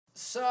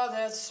Saw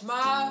that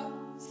smile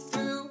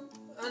through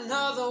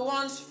another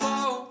one's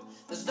phone.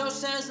 There's no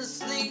sense in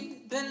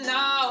sleeping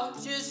now,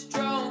 just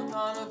drone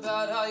on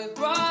about how your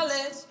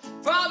wallet's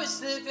probably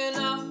slipping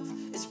off.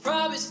 It's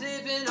probably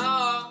slipping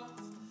off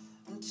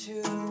into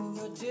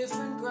a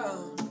different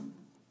ground.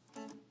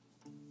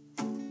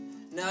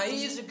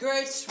 Naive's a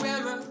great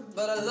swimmer,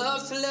 but I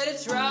love to let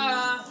it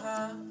drown.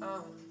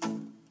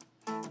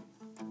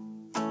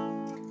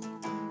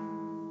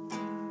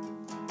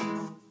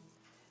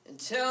 And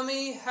tell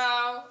me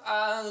how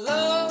I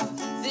love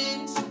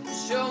this,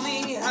 show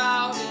me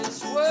how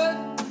it's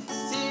worth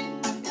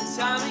it, and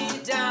tie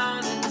me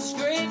down and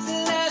scrape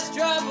the last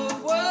drop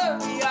of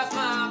worry off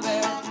my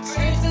back.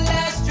 Scrape the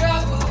last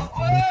drop of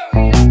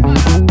worry off my back.